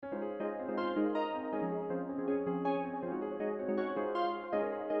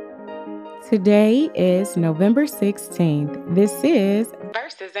Today is November 16th. This is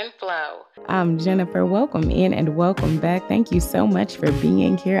Verses and Flow. I'm Jennifer. Welcome in and welcome back. Thank you so much for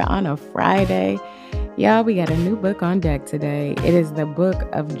being here on a Friday. Y'all, we got a new book on deck today. It is the book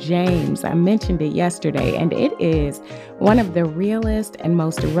of James. I mentioned it yesterday, and it is one of the realest and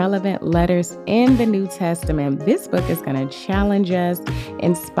most relevant letters in the New Testament. This book is going to challenge us,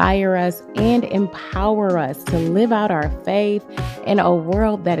 inspire us, and empower us to live out our faith in a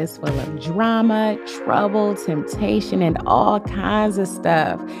world that is full of drama, trouble, temptation, and all kinds of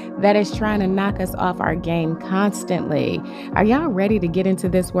stuff that is trying to knock us off our game constantly. Are y'all ready to get into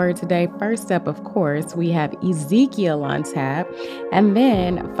this word today? First up, of course, we have Ezekiel on tap. And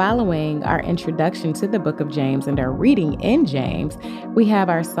then following our introduction to the book of James and our reading in James, we have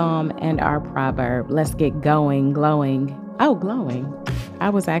our psalm and our proverb. Let's get going, glowing. Oh, glowing. I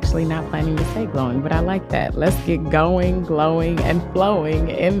was actually not planning to say glowing, but I like that. Let's get going, glowing, and flowing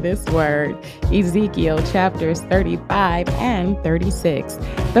in this word. Ezekiel chapters 35 and 36.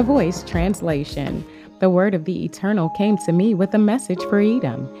 The Voice translation. The word of the Eternal came to me with a message for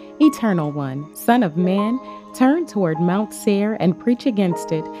Edom. Eternal One, Son of Man, turn toward Mount Seir and preach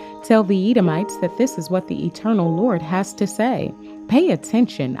against it. Tell the Edomites that this is what the Eternal Lord has to say. Pay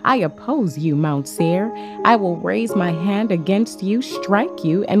attention. I oppose you, Mount Seir. I will raise my hand against you, strike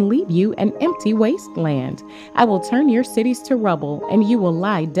you, and leave you an empty wasteland. I will turn your cities to rubble, and you will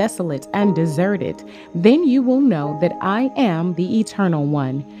lie desolate and deserted. Then you will know that I am the Eternal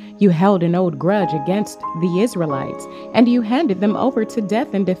One. You held an old grudge against the Israelites, and you handed them over to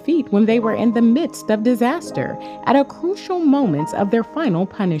death and defeat when they were in the midst of disaster, at a crucial moment of their final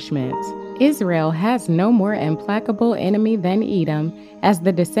punishment. Israel has no more implacable enemy than Edom, as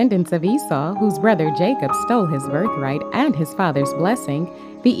the descendants of Esau, whose brother Jacob stole his birthright and his father's blessing.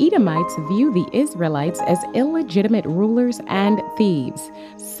 The Edomites view the Israelites as illegitimate rulers and thieves.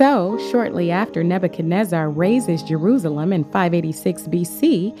 So, shortly after Nebuchadnezzar razes Jerusalem in 586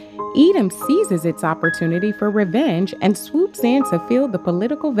 BC, Edom seizes its opportunity for revenge and swoops in to fill the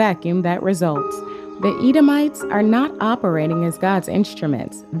political vacuum that results. The Edomites are not operating as God's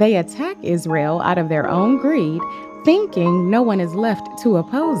instruments. They attack Israel out of their own greed, thinking no one is left to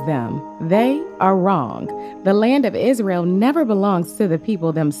oppose them. They are wrong. The land of Israel never belongs to the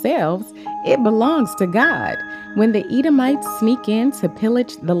people themselves. It belongs to God. When the Edomites sneak in to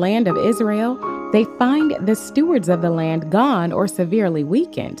pillage the land of Israel, they find the stewards of the land gone or severely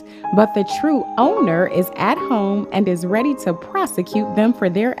weakened, but the true owner is at home and is ready to prosecute them for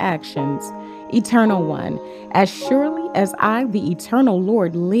their actions. Eternal One, as surely as I, the Eternal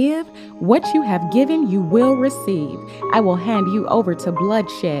Lord, live, what you have given you will receive. I will hand you over to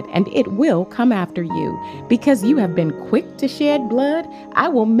bloodshed, and it will come after you. Because you have been quick to shed blood, I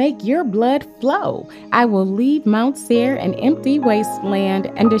will make your blood flow. I will leave Mount Seir an empty wasteland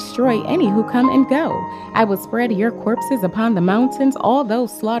and destroy any who come and go. I will spread your corpses upon the mountains. All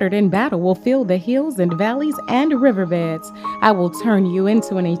those slaughtered in battle will fill the hills and valleys and riverbeds. I will turn you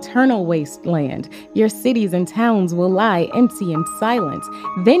into an eternal wasteland. Your cities and towns will lie empty and silent.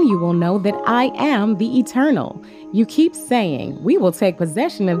 Then you will know that I am the Eternal. You keep saying, we will take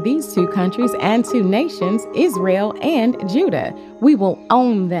possession of these two countries and two nations, Israel and Judah. We will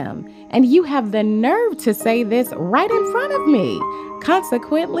own them. And you have the nerve to say this right in front of me.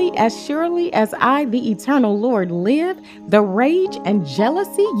 Consequently, as surely as I, the Eternal Lord, live, the rage and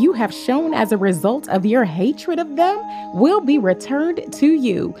jealousy you have shown as a result of your hatred of them will be returned to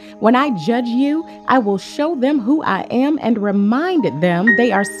you. When I judge you, I will show them who I am and remind them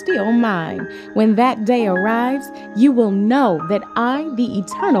they are still mine. When that day arrives, you will know that I, the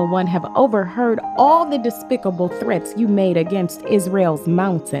Eternal One, have overheard all the despicable threats you made against Israel's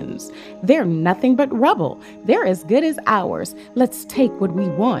mountains. They're nothing but rubble. They're as good as ours. Let's take what we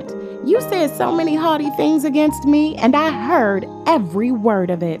want. You said so many haughty things against me, and I heard every word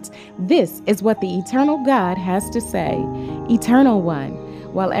of it. This is what the Eternal God has to say. Eternal One,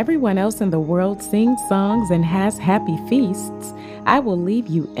 while everyone else in the world sings songs and has happy feasts, I will leave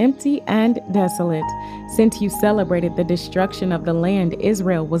you empty and desolate. Since you celebrated the destruction of the land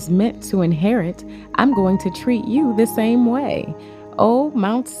Israel was meant to inherit, I'm going to treat you the same way. O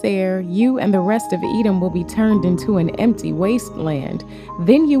Mount Seir, you and the rest of Edom will be turned into an empty wasteland.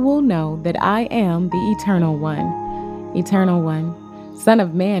 Then you will know that I am the Eternal One. Eternal One, Son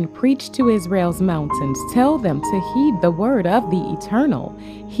of Man, preach to Israel's mountains. Tell them to heed the word of the Eternal.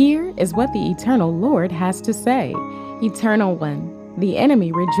 Here is what the Eternal Lord has to say. Eternal One, the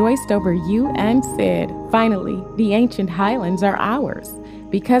enemy rejoiced over you and said, finally, the ancient highlands are ours.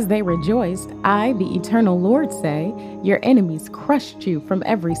 Because they rejoiced, I, the eternal Lord, say, your enemies crushed you from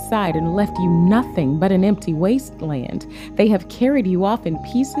every side and left you nothing but an empty wasteland. They have carried you off in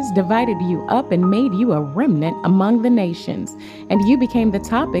pieces, divided you up, and made you a remnant among the nations. And you became the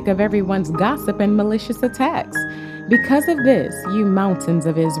topic of everyone's gossip and malicious attacks. Because of this, you mountains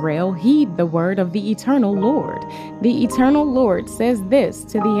of Israel, heed the word of the eternal Lord. The eternal Lord says this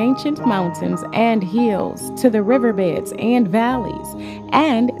to the ancient mountains and hills, to the riverbeds and valleys,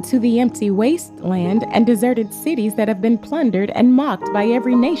 and to the empty wasteland and deserted cities that have been plundered and mocked by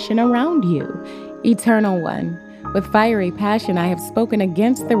every nation around you. Eternal One, with fiery passion I have spoken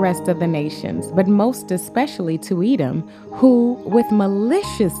against the rest of the nations, but most especially to Edom, who, with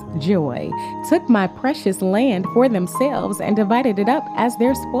malicious joy, took my precious land for themselves and divided it up as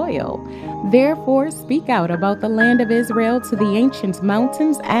their spoil. Therefore speak out about the land of Israel to the ancient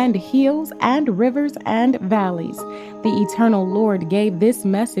mountains and hills and rivers and valleys. The eternal Lord gave this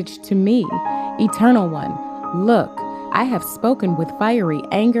message to me. Eternal One, look, I have spoken with fiery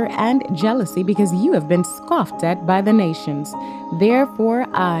anger and jealousy because you have been scoffed at by the nations. Therefore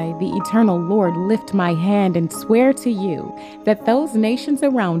I, the eternal Lord, lift my hand and swear to you that those nations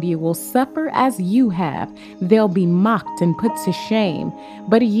around you will suffer as you have. They'll be mocked and put to shame.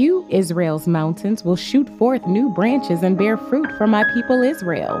 But you, Israel's mountains, will shoot forth new branches and bear fruit for my people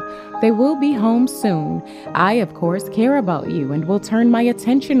Israel. They will be home soon. I, of course, care about you and will turn my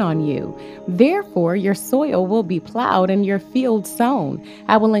attention on you. Therefore, your soil will be plowed and your field sown.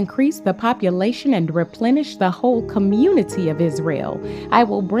 I will increase the population and replenish the whole community of Israel. I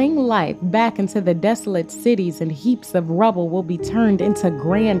will bring life back into the desolate cities, and heaps of rubble will be turned into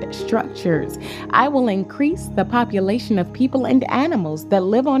grand structures. I will increase the population of people and animals that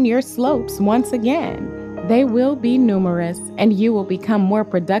live on your slopes once again. They will be numerous, and you will become more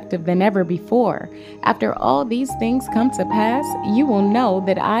productive than ever before. After all these things come to pass, you will know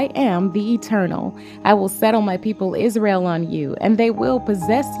that I am the Eternal. I will settle my people Israel on you, and they will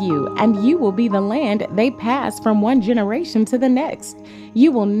possess you, and you will be the land they pass from one generation to the next.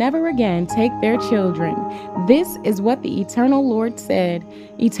 You will never again take their children. This is what the Eternal Lord said.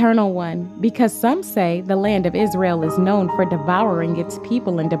 Eternal One, because some say the land of Israel is known for devouring its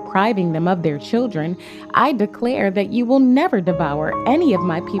people and depriving them of their children, I declare that you will never devour any of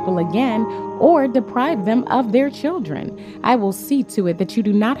my people again or deprive them of their children. I will see to it that you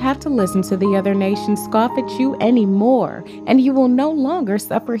do not have to listen to the other nations scoff at you anymore, and you will no longer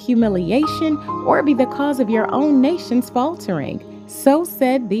suffer humiliation or be the cause of your own nation's faltering. So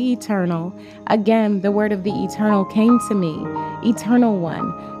said the Eternal. Again, the word of the Eternal came to me. Eternal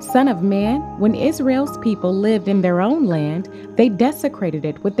One, Son of man, when Israel's people lived in their own land, they desecrated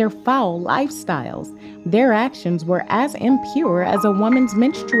it with their foul lifestyles. Their actions were as impure as a woman's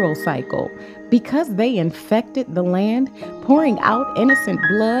menstrual cycle. Because they infected the land, pouring out innocent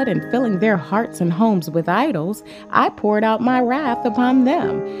blood and filling their hearts and homes with idols, I poured out my wrath upon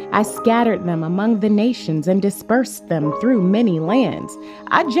them. I scattered them among the nations and dispersed them through many lands.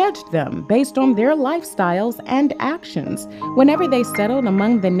 I judged them based on their lifestyles and actions. Whenever they settled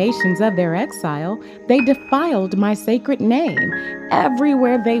among the nations of their exile, they defiled my sacred name.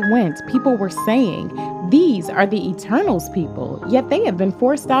 Everywhere they went, people were saying, "These are the Eternal's people," yet they have been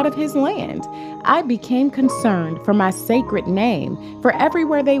forced out of his land. I became concerned for my sacred name, for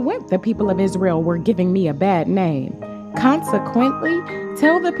everywhere they went, the people of Israel were giving me a bad name. Consequently,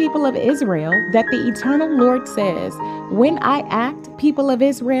 tell the people of Israel that the Eternal Lord says, when I act, people of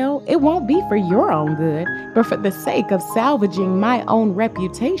Israel, it won't be for your own good, but for the sake of salvaging my own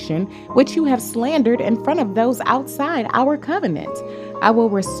reputation, which you have slandered in front of those outside our covenant. I will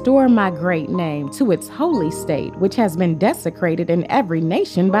restore my great name to its holy state, which has been desecrated in every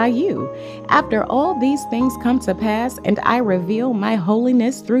nation by you. After all these things come to pass, and I reveal my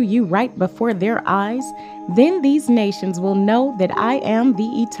holiness through you right before their eyes, then these nations will know that I am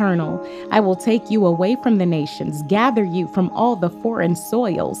the Eternal. I will take you away from the nations, gather you from all the foreign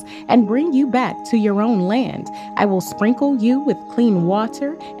soils, and bring you back to your own land. I will sprinkle you with clean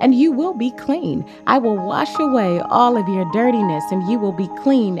water, and you will be clean. I will wash away all of your dirtiness, and you will be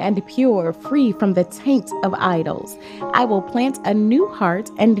clean and pure, free from the taint of idols. I will plant a new heart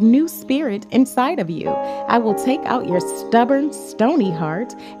and new spirit inside of you. I will take out your stubborn, stony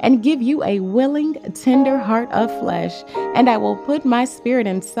heart and give you a willing, tender heart of flesh, and I will put my spirit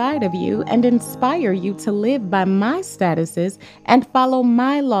inside of you and inspire you to live by my statuses and follow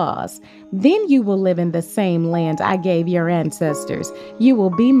my laws. Then you will live in the same land I gave your ancestors. You will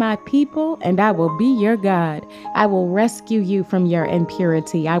be my people, and I will be your God. I will rescue you from your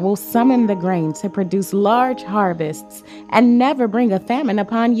impurity. I will summon the grain to produce large harvests and never bring a famine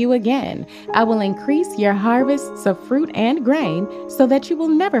upon you again. I will increase your harvests of fruit and grain so that you will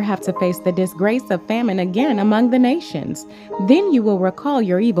never have to face the disgrace of famine again among the nations. Then you will recall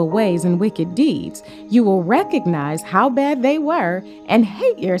your evil ways and wicked deeds. You will recognize how bad they were and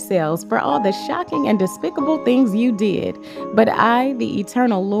hate yourselves for all the shocking and despicable things you did. But I, the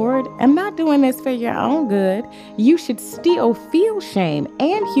eternal Lord, am not doing this for your own good. You should still feel shame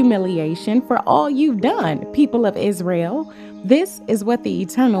and humiliation for all you've done, people of Israel. This is what the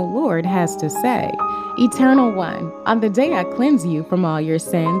eternal Lord has to say. Eternal One, on the day I cleanse you from all your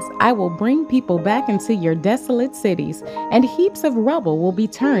sins, I will bring people back into your desolate cities, and heaps of rubble will be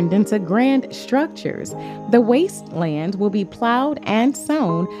turned into grand structures. The wasteland will be plowed and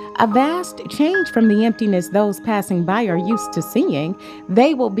sown, a vast change from the emptiness those passing by are used to seeing.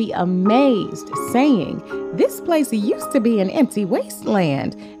 They will be amazed, saying, "This place used to be an empty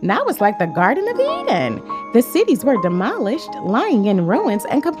wasteland. Now it's like the Garden of Eden." The cities were demolished, lying in ruins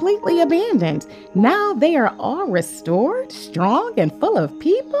and completely abandoned. Now they are all restored, strong, and full of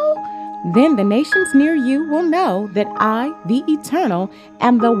people. Then the nations near you will know that I, the Eternal,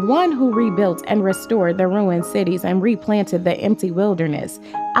 am the one who rebuilt and restored the ruined cities and replanted the empty wilderness.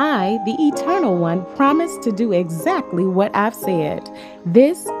 I, the Eternal One, promised to do exactly what I've said.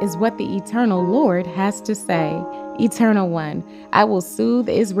 This is what the Eternal Lord has to say. Eternal One, I will soothe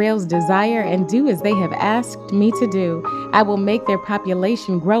Israel's desire and do as they have asked me to do. I will make their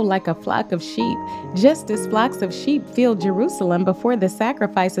population grow like a flock of sheep, just as flocks of sheep filled Jerusalem before the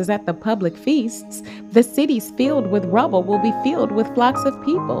sacrifices at the public feasts. The cities filled with rubble will be filled with flocks of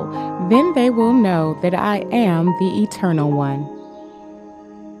people. Then they will know that I am the Eternal One.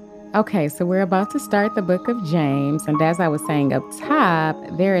 Okay, so we're about to start the book of James, and as I was saying up top,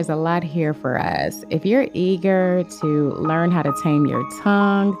 there is a lot here for us. If you're eager to learn how to tame your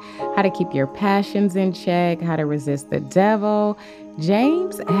tongue, how to keep your passions in check, how to resist the devil,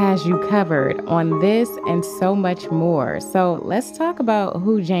 James has you covered on this and so much more. So let's talk about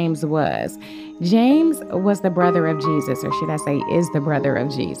who James was. James was the brother of Jesus, or should I say is the brother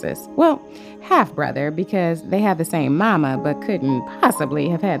of Jesus. Well, half brother, because they have the same mama but couldn't possibly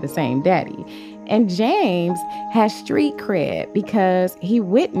have had the same daddy. And James has street cred because he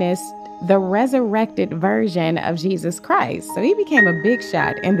witnessed the resurrected version of Jesus Christ. So he became a big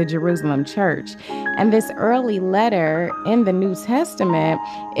shot in the Jerusalem church. And this early letter in the New Testament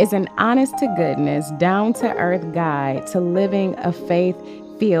is an honest to goodness, down to earth guide to living a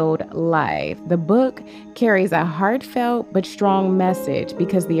faith-filled life. The book carries a heartfelt but strong message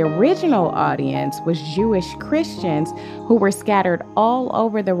because the original audience was Jewish Christians who were scattered all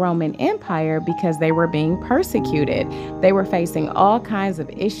over the Roman Empire because they were being persecuted. They were facing all kinds of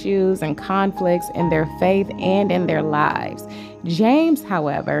issues and conflicts in their faith and in their lives. James,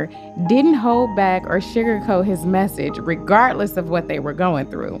 however, didn't hold back or sugarcoat his message, regardless of what they were going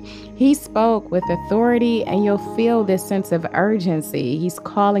through. He spoke with authority, and you'll feel this sense of urgency. He's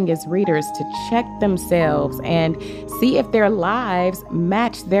calling his readers to check themselves and see if their lives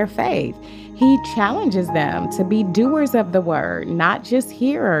match their faith. He challenges them to be doers of the word, not just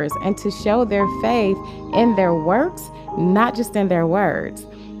hearers, and to show their faith in their works, not just in their words.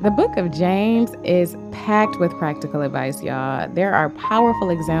 The book of James is packed with practical advice, y'all. There are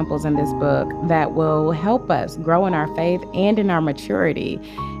powerful examples in this book that will help us grow in our faith and in our maturity.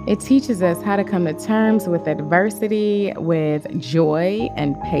 It teaches us how to come to terms with adversity, with joy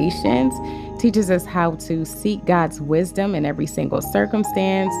and patience. Teaches us how to seek God's wisdom in every single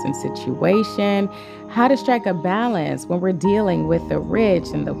circumstance and situation, how to strike a balance when we're dealing with the rich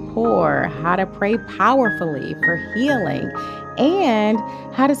and the poor, how to pray powerfully for healing, and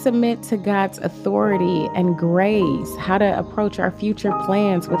how to submit to God's authority and grace, how to approach our future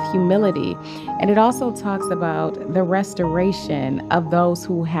plans with humility. And it also talks about the restoration of those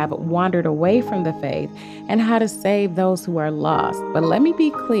who have wandered away from the faith and how to save those who are lost. But let me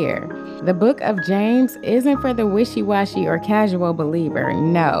be clear, the book of James isn't for the wishy-washy or casual believer.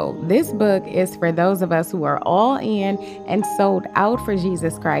 No, this book is for those of us who are all in and sold out for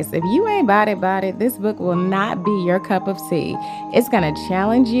Jesus Christ. If you ain't about it, this book will not be your cup of tea. It's going to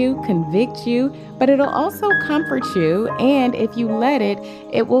challenge you, convict you, but it'll also comfort you. And if you let it,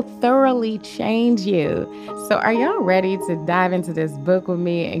 it will thoroughly change you. So are y'all ready to dive into this book with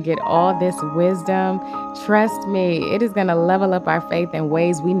me and get all this wisdom? Trust me, it is going to level up our faith in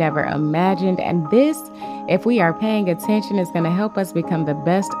ways we never imagined. And this, if we are paying attention, is going to help us become the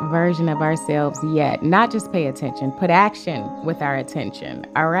best version of ourselves yet. Not just pay attention, put action with our attention.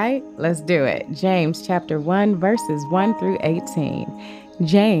 All right, let's do it. James chapter 1, verses 1 through 18.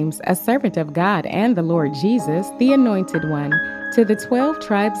 James, a servant of God and the Lord Jesus, the Anointed One, to the 12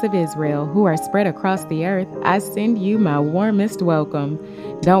 tribes of Israel who are spread across the earth, I send you my warmest welcome.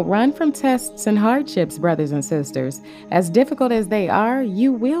 Don't run from tests and hardships, brothers and sisters. As difficult as they are,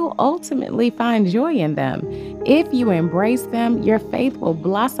 you will ultimately find joy in them. If you embrace them, your faith will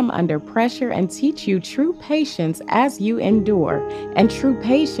blossom under pressure and teach you true patience as you endure. And true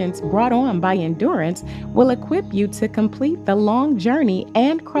patience, brought on by endurance, will equip you to complete the long journey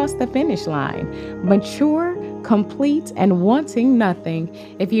and cross the finish line. Mature, complete, and wanting nothing.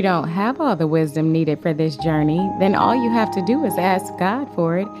 If you don't have all the wisdom needed for this journey, then all you have to do is ask God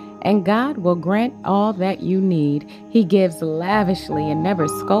for it, and God will grant all that you need. He gives lavishly and never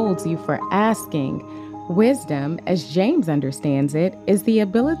scolds you for asking. Wisdom, as James understands it, is the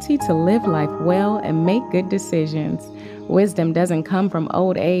ability to live life well and make good decisions. Wisdom doesn't come from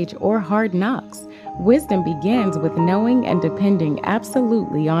old age or hard knocks. Wisdom begins with knowing and depending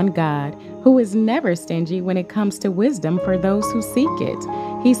absolutely on God, who is never stingy when it comes to wisdom for those who seek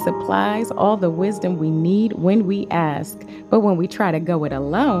it. He supplies all the wisdom we need when we ask, but when we try to go it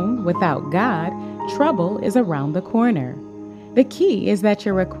alone without God, trouble is around the corner. The key is that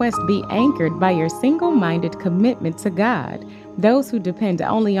your request be anchored by your single-minded commitment to God. Those who depend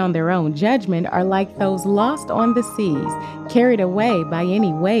only on their own judgment are like those lost on the seas, carried away by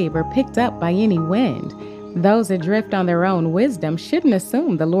any wave or picked up by any wind. Those adrift on their own wisdom shouldn't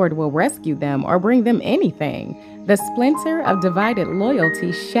assume the Lord will rescue them or bring them anything. The splinter of divided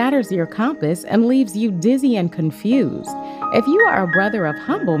loyalty shatters your compass and leaves you dizzy and confused. If you are a brother of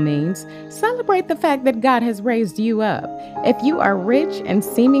humble means, celebrate the fact that God has raised you up. If you are rich and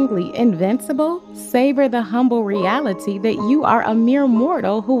seemingly invincible, savor the humble reality that you are a mere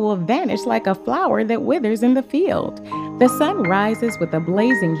mortal who will vanish like a flower that withers in the field. The sun rises with a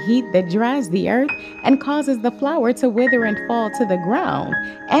blazing heat that dries the earth and causes the flower to wither and fall to the ground,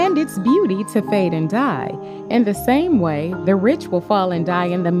 and its beauty to fade and die. In the same way, the rich will fall and die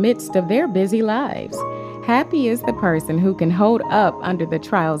in the midst of their busy lives. Happy is the person who can hold up under the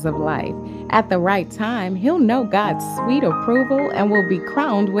trials of life. At the right time, he'll know God's sweet approval and will be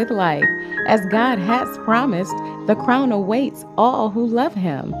crowned with life. As God has promised, the crown awaits all who love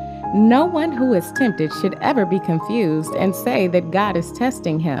him. No one who is tempted should ever be confused and say that God is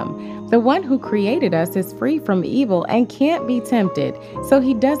testing him. The one who created us is free from evil and can't be tempted, so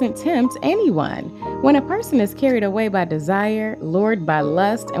he doesn't tempt anyone. When a person is carried away by desire, lured by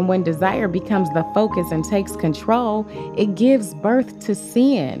lust, and when desire becomes the focus and takes control, it gives birth to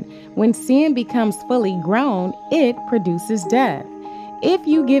sin. When sin becomes fully grown, it produces death. If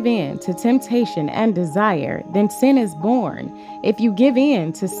you give in to temptation and desire, then sin is born. If you give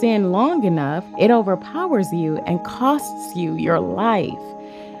in to sin long enough, it overpowers you and costs you your life.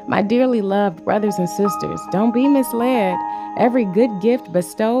 My dearly loved brothers and sisters, don't be misled. Every good gift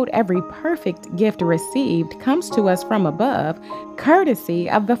bestowed, every perfect gift received comes to us from above, courtesy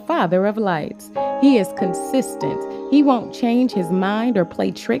of the Father of lights. He is consistent. He won't change his mind or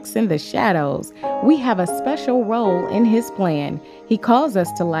play tricks in the shadows. We have a special role in his plan. He calls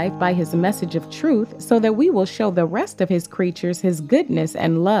us to life by his message of truth so that we will show the rest of his creatures his goodness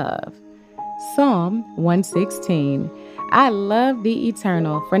and love. Psalm 116. I love the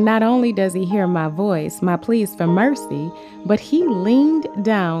Eternal, for not only does he hear my voice, my pleas for mercy, but he leaned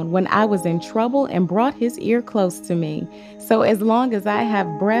down when I was in trouble and brought his ear close to me. So as long as I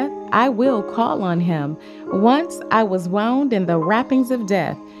have breath, I will call on him. Once I was wound in the wrappings of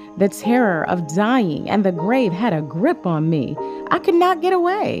death. The terror of dying and the grave had a grip on me. I could not get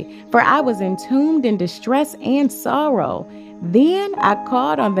away, for I was entombed in distress and sorrow. Then I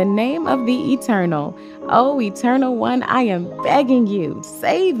called on the name of the Eternal. Oh, Eternal One, I am begging you,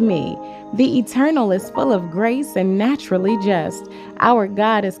 save me. The Eternal is full of grace and naturally just. Our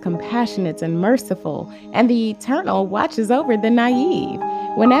God is compassionate and merciful, and the Eternal watches over the naive.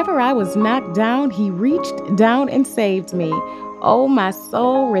 Whenever I was knocked down, he reached down and saved me. Oh, my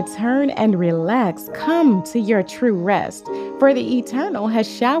soul, return and relax. Come to your true rest, for the Eternal has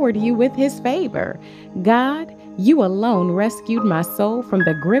showered you with his favor. God, you alone rescued my soul from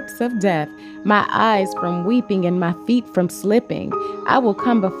the grips of death, my eyes from weeping and my feet from slipping. I will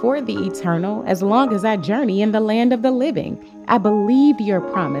come before the Eternal as long as I journey in the land of the living. I believed your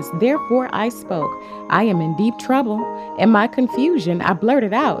promise, therefore I spoke. I am in deep trouble. In my confusion, I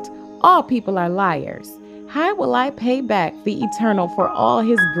blurted out, all people are liars. How will I pay back the Eternal for all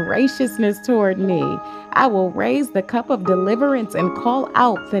his graciousness toward me? I will raise the cup of deliverance and call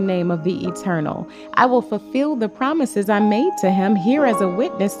out the name of the Eternal. I will fulfill the promises I made to him here as a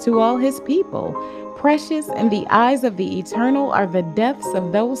witness to all his people. Precious in the eyes of the Eternal are the deaths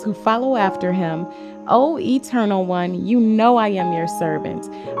of those who follow after him. O Eternal One, you know I am your servant.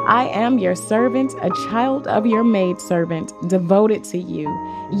 I am your servant, a child of your maidservant, devoted to you.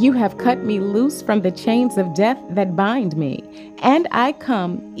 You have cut me loose from the chains of death that bind me, and I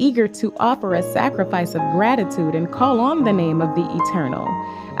come eager to offer a sacrifice of gratitude and call on the name of the Eternal.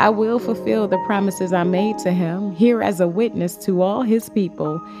 I will fulfill the promises I made to him, here as a witness to all his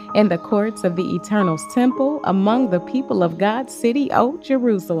people, in the courts of the Eternal's temple, among the people of God's city, O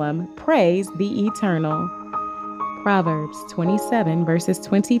Jerusalem. Praise the Eternal. Proverbs 27, verses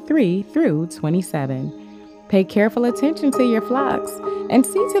 23 through 27. Pay careful attention to your flocks and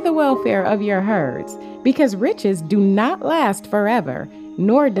see to the welfare of your herds, because riches do not last forever,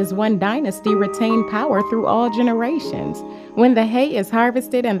 nor does one dynasty retain power through all generations. When the hay is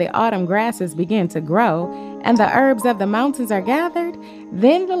harvested and the autumn grasses begin to grow, and the herbs of the mountains are gathered,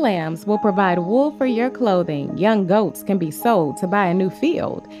 then the lambs will provide wool for your clothing. Young goats can be sold to buy a new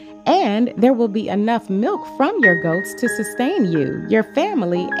field, and there will be enough milk from your goats to sustain you, your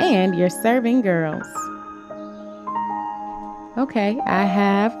family, and your serving girls. Okay, I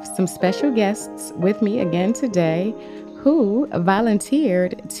have some special guests with me again today who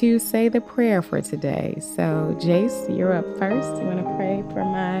volunteered to say the prayer for today. So, Jace, you're up first. You want to pray for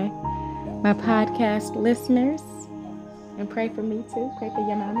my podcast listeners? And pray for me too? Pray for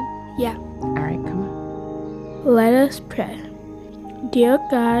your mommy? Yeah. All right, come on. Let us pray. Dear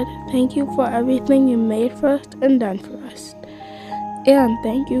God, thank you for everything you made for us and done for us. And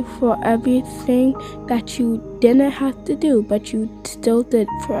thank you for everything that you didn't have to do, but you still did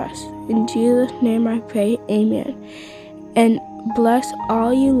for us. In Jesus' name I pray, amen. And bless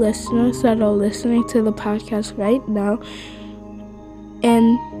all you listeners that are listening to the podcast right now.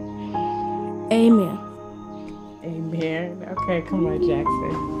 And amen. Amen. Okay, come on,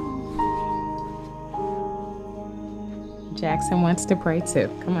 Jackson. Jackson wants to pray too.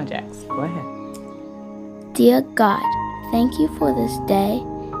 Come on, Jax. Go ahead. Dear God, thank you for this day,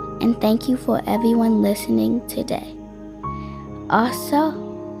 and thank you for everyone listening today. Also,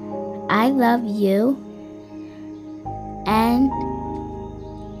 I love you, and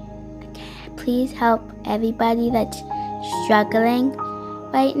please help everybody that's struggling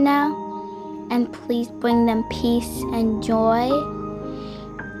right now, and please bring them peace and joy,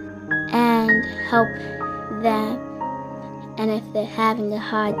 and help them, and if they're having a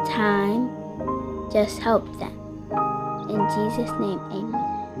hard time, just help them. In Jesus' name,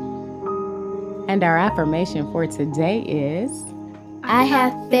 amen. And our affirmation for today is, I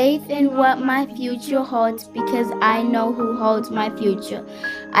have faith in what my future holds because I know who holds my future.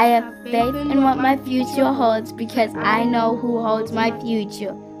 I have faith in what my future holds because I know who holds my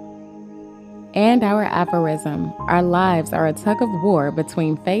future. And our aphorism, our lives are a tug of war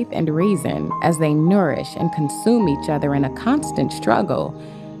between faith and reason as they nourish and consume each other in a constant struggle.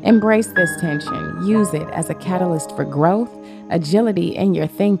 Embrace this tension, use it as a catalyst for growth, agility in your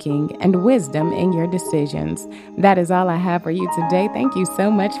thinking, and wisdom in your decisions. That is all I have for you today. Thank you so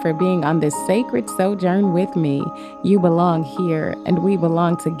much for being on this sacred sojourn with me. You belong here, and we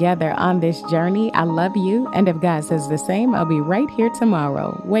belong together on this journey. I love you, and if God says the same, I'll be right here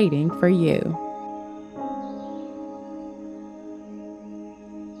tomorrow, waiting for you.